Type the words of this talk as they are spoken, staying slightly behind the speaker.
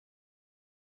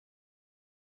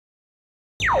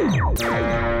अरे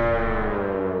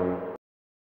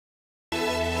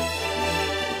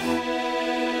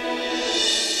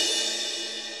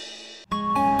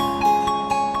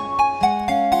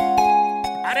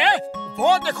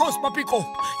वो देखो उस पपी को,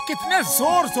 कितने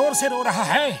जोर जोर से रो रहा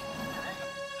है।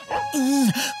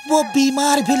 वो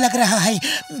बीमार भी लग रहा है,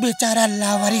 बेचारा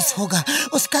लावारिस होगा,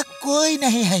 उसका कोई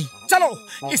नहीं है।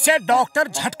 चलो इसे डॉक्टर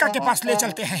झटका के पास ले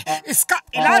चलते हैं, इसका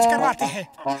इलाज करवाते हैं।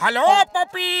 हेलो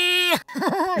पपी,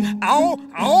 आओ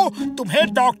आओ,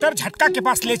 तुम्हें डॉक्टर झटका के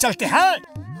पास ले चलते हैं।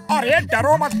 अरे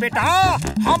डरो मत बेटा,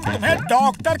 हम तुम्हें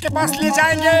डॉक्टर के पास ले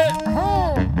जाएंगे।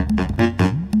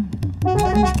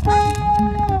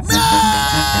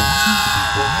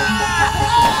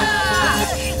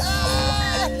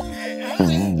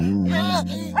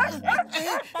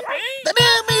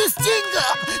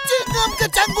 चिंगम के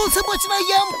चंगुल से बचना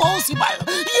इम्पॉसिबल।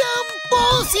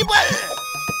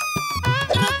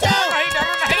 रुक जाओ। नहीं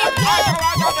डरो नहीं।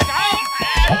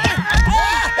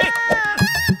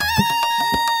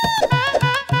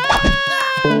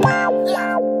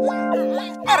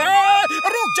 अरे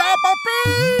रुक जाओ पपी,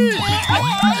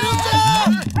 रुक जाओ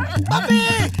पपी।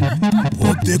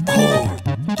 वो देखो,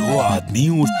 दो आदमी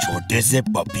उस छोटे से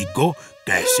पपी को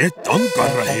कैसे तंग कर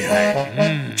रहे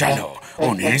हैं। चलो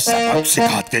उन्हें सबक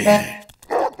सिखाते हैं।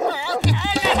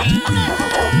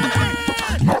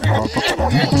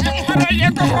 अरे ये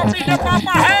तो पपी के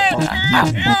पापा है।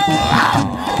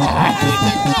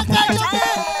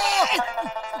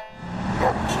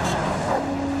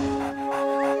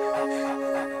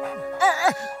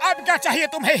 अब क्या चाहिए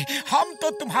तुम्हें? हम तो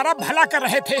तुम्हारा भला कर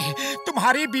रहे थे,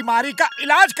 तुम्हारी बीमारी का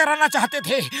इलाज कराना चाहते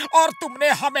थे और तुमने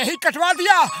हमें ही कटवा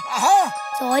दिया।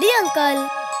 Sorry uncle.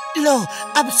 लो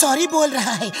अब सॉरी बोल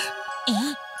रहा है।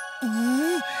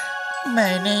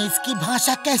 मैंने इसकी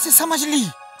भाषा कैसे समझ ली?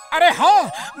 अरे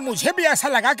हाँ, मुझे भी ऐसा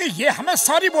लगा कि ये हमें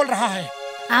सॉरी बोल रहा है।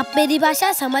 आप मेरी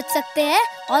भाषा समझ सकते हैं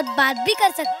और बात भी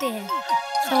कर सकते हैं।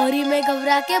 सॉरी, मैं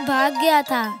घबरा के भाग गया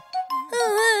था।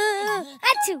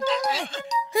 अच्छू,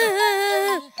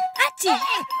 अच्छी,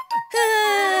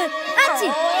 अच्छी।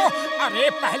 अरे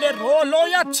पहले रो लो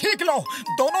या छींक लो,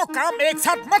 दोनों काम एक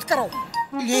साथ मत करो।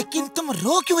 लेकिन तुम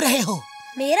रो क्यों रहे हो?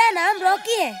 मेरा नाम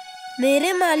रॉकी है।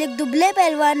 मेरे मालिक दुबले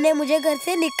पहलवान ने मुझे घर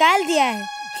से निकाल दिया है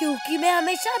क्योंकि मैं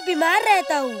हमेशा बीमार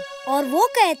रहता हूँ और वो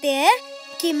कहते हैं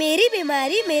कि मेरी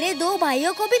बीमारी मेरे दो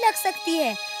भाइयों को भी लग सकती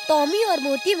है। टॉमी और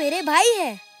मोटी मेरे भाई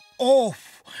हैं। ओह,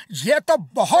 ये तो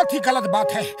बहुत ही गलत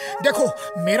बात है। देखो,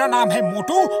 मेरा नाम है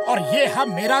मोटू और ये है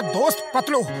मेरा दोस्त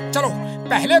पतलू। चलो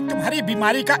पहले तुम्हारी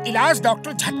बीमारी का इलाज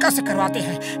डॉक्टर झटका से करवाते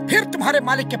हैं, फिर तुम्हारे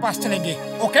मालिक के पास चलेंगे।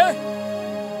 ओके?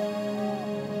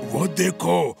 वो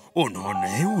देखो,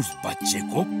 उन्होंने उस बच्चे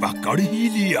को पकड़ ही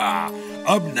लिया।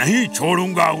 अब नहीं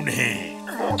छोड़ूंगा उन्हें।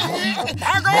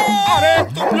 भागो! अरे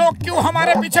तुम लोग क्यों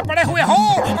हमारे पीछे पड़े हुए हो?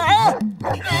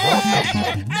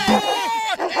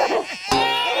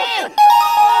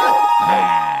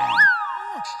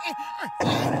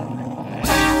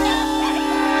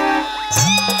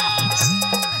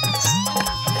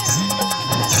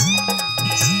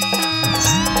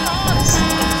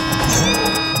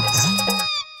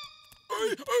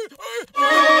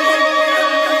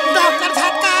 डॉक्टर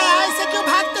झटका, ऐसे क्यों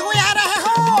भागते हुए आ रहे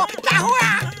हो? क्या हुआ?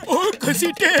 ओ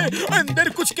घसीटे, अंदर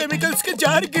कुछ केमिकल्स के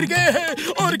जार गिर गए हैं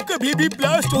और कभी भी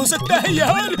ब्लास्ट हो सकता है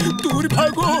यार। दूर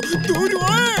भागो, दूर।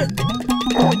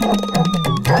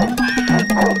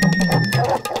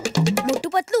 मोटू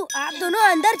पतलू, आप दोनों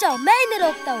अंदर जाओ, मैं इन्हें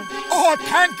रोकता हूँ। Oh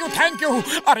thank you.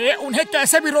 अरे उन्हें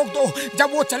कैसे भी रोक दो,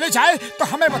 जब वो चले जाए तो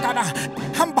हमें बताना,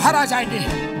 हम बाहर आ जाएंगे।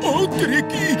 ओह तेरे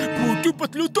की, मोटू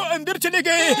पतलू तो अंदर चले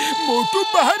गए। मोटू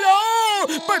बाहर आओ,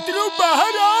 पतलू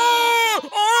बाहर आओ।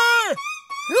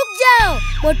 रुक जाओ,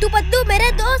 मोटू पतलू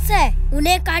मेरे दोस्त है,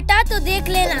 उन्हें काटा तो देख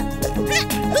लेना।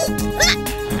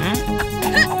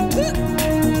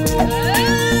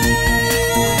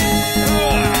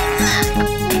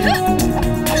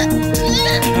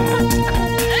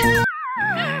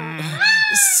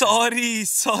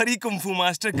 सॉरी कुंफू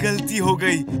मास्टर, गलती हो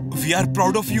गई। We are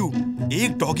proud of you.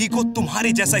 एक डॉगी को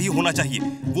तुम्हारे जैसा ही होना चाहिए।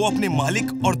 वो अपने मालिक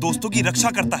और दोस्तों की रक्षा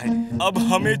करता है। अब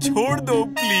हमें छोड़ दो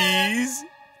प्लीज।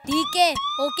 ठीक है,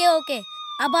 ओके।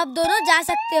 अब आप दोनों जा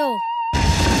सकते हो।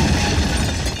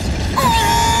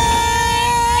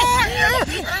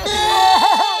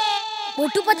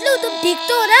 मोटू पतलू, तुम ठीक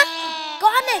तो हो ना?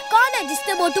 कौन है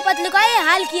जिसने मोटू पतलू का ये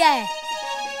हाल किया है?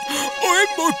 ओए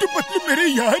मोटू पतलू मेरे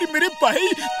यार, मेरे भाई,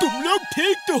 तुम लोग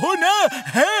ठीक तो हो ना?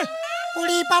 हैं?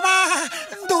 उड़ी बाबा,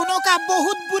 दोनों का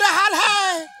बहुत बुरा हाल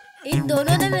है। इन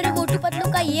दोनों ने मेरे मोटू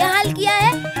पतलू का ये हाल किया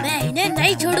है, मैं इन्हें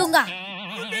नहीं छोड़ूंगा।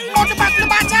 मोटू पतलू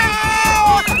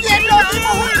बचाओ, ये डॉगी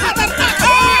बहुत खतरनाक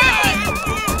है।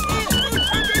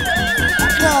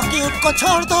 उनको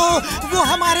छोड़ दो, वो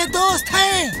हमारे दोस्त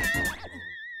हैं।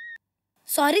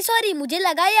 सॉरी, मुझे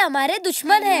लगा ये हमारे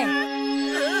दुश्मन हैं।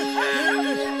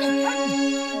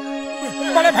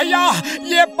 बड़े भैया,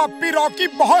 ये पप्पी रॉकी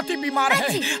बहुत ही बीमार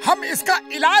है। हम इसका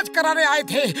इलाज कराने आए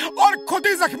थे और खुद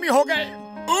ही जख्मी हो गए।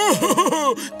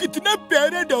 ओह, कितना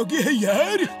प्यारा डॉगी है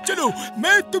यार। चलो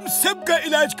मैं तुम सब का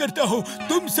इलाज करता हूँ,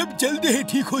 तुम सब जल्दी ही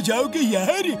ठीक हो जाओगे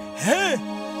यार।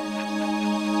 है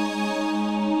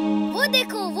वो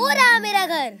देखो, वो रहा मेरा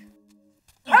घर।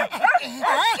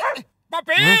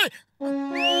 पप्पी,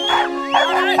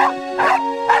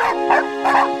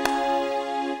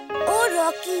 ओ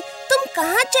रॉकी, तुम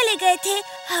कहाँ चले गए थे?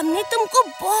 हमने तुमको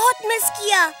बहुत मिस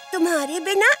किया। तुम्हारे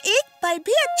बिना एक पल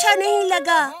भी अच्छा नहीं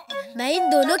लगा। मैं इन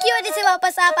दोनों की वजह से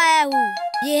वापस आ पाया हूँ।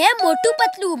 ये है मोटू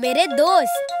पतलू, मेरे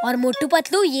दोस्त, और मोटू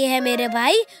पतलू ये है मेरे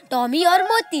भाई टॉमी और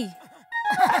मोती।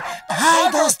 हाय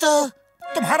दोस्तों।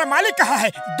 तुम्हारा मालिक कहाँ है?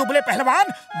 दुबले पहलवान,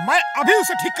 मैं अभी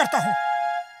उसे ठीक करता हूँ।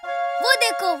 वो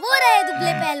देखो, वो रहे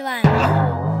दुबले पहलवान।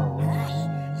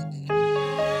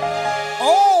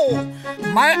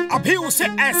 मैं अभी उसे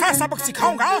ऐसा सबक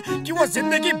सिखाऊंगा कि वो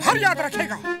जिंदगी भर याद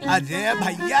रखेगा। अरे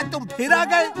भैया, तुम फिर आ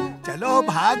गए। चलो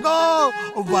भागो,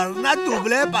 वरना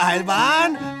दुबले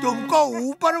पहलवान तुमको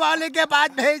ऊपर वाले के पास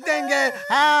भेज देंगे।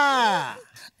 हाँ।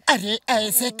 अरे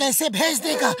ऐसे कैसे भेज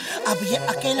देगा? अब ये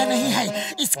अकेला नहीं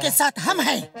है, इसके साथ हम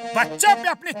हैं। बच्चे पे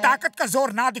अपनी ताकत का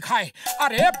जोर ना दिखाए।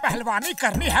 अरे पहलवानी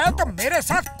करनी है तो मेरे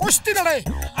साथ कुश्ती लड़े।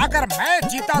 अगर मैं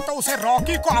जीता तो उसे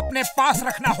रॉकी को अपने पास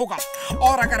रखना होगा,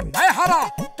 और अगर मैं हारा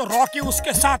तो रॉकी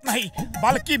उसके साथ नहीं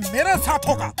बल्कि मेरे साथ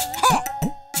होगा। हाँ।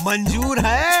 मंजूर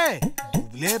है।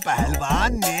 दुबले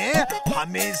पहलवान ने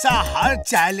हमेशा हर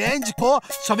चैलेंज को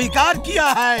स्वीकार किया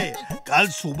है। कल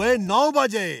सुबह 9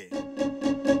 बजे।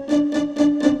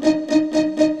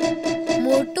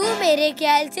 मोटू, मेरे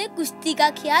ख्याल से कुश्ती का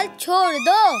ख्याल छोड़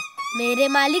दो। मेरे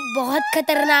मालिक बहुत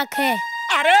खतरनाक है।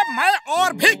 अरे मैं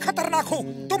और भी खतरनाक हूँ,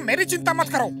 तुम मेरी चिंता मत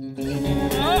करो।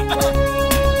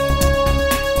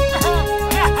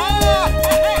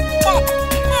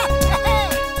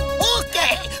 ओके,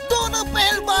 दोनों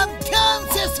पहलवान ध्यान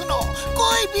से सुनो,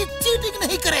 कोई भी चीटिंग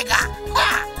नहीं करेगा।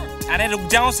 अरे रुक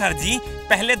जाओ सर जी,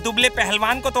 पहले दुबले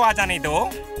पहलवान को तो आ जाने दो।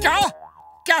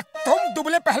 क्या तुम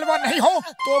दुबले पहलवान नहीं हो?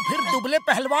 तो फिर दुबले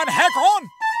पहलवान है कौन?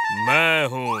 मैं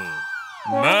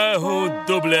हूँ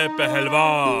दुबले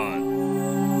पहलवान।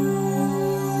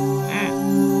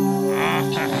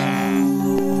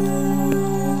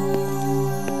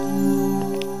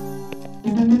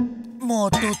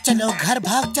 मोटू, चलो घर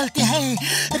भाग चलते हैं।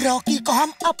 रॉकी को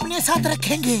हम अपने साथ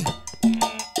रखेंगे।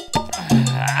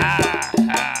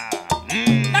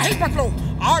 नहीं पतलू,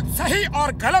 आज सही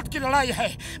और गलत की लड़ाई है।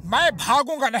 मैं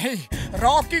भागूंगा नहीं,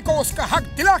 रॉकी को उसका हक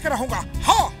दिला के रहूंगा।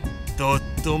 हाँ। तो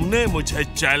तुमने मुझे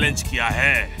चैलेंज किया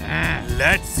है।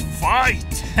 Let's fight.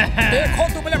 देखो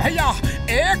दुबले भैया,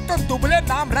 एक तो दुबले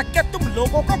नाम रख के तुम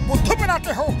लोगों को बुद्धू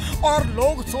बनाते हो, और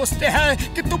लोग सोचते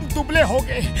हैं कि तुम दुबले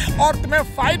होगे और तुम्हें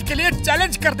फाइट के लिए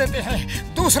चैलेंज कर देते हैं।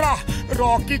 दूसरा,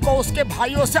 रॉकी को उसके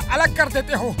भाइयों से अलग कर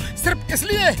देते हो सिर्फ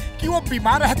इसलिए कि वो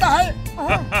बीमार रहता है।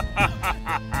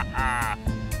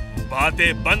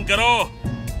 बातें बंद करो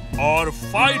और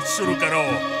फाइट शुरू करो।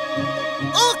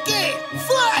 Okay,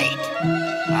 fight.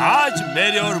 आज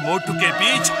मेरे और मोटू के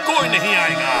बीच कोई नहीं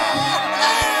आएगा।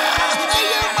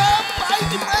 ये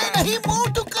फाइट मैं नहीं,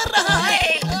 मोटू कर रहा है।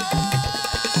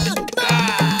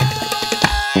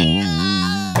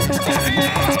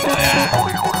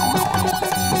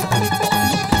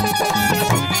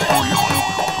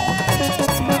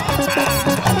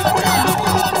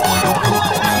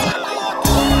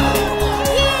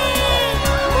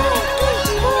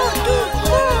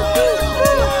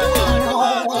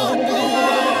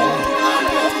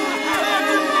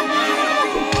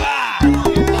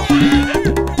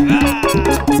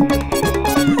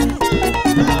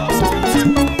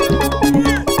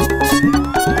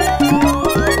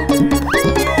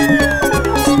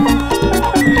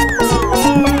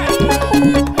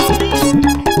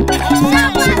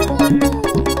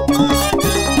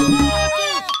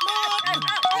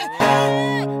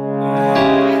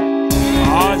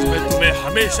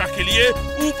 हमेशा के लिए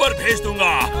ऊपर भेज दूंगा।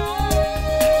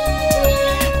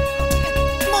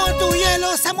 मोटू, ये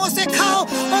लो समोसे खाओ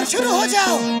और शुरू हो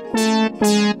जाओ।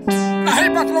 नहीं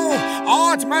पतलू,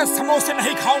 आज मैं समोसे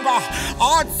नहीं खाऊंगा।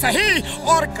 आज सही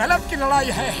और गलत की लड़ाई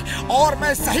है और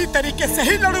मैं सही तरीके से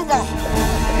ही लड़ूंगा।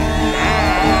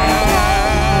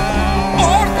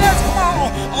 और तेज घुमाओ,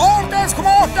 और तेज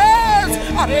घुमाओ, तेज।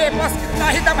 अरे बस इतना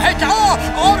ही दम है क्या?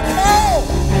 और घुमाओ।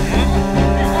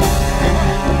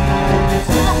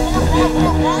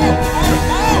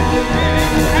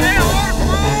 अरे और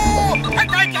घुमाओ।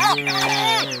 क्या?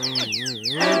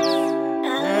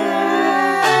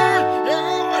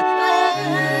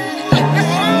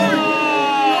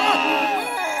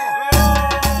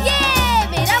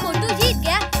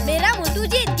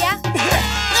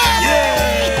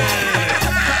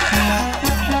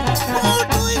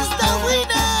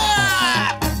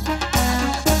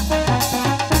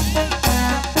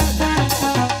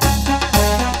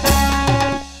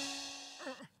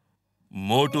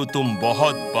 मोटू तुम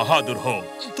बहुत बहादुर हो।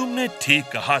 तुमने ठीक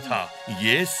कहा था,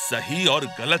 ये सही और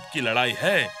गलत की लड़ाई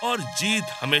है और जीत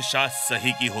हमेशा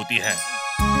सही की होती है।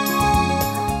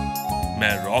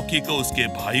 मैं रॉकी को उसके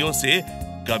भाइयों से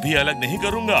कभी अलग नहीं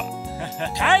करूंगा।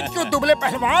 थैंक यू दुबले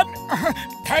पहलवान।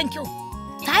 Thank you.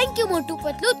 Thank you Motu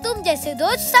Patlu, तुम जैसे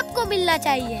दोस्त सबको मिलना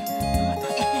चाहिए।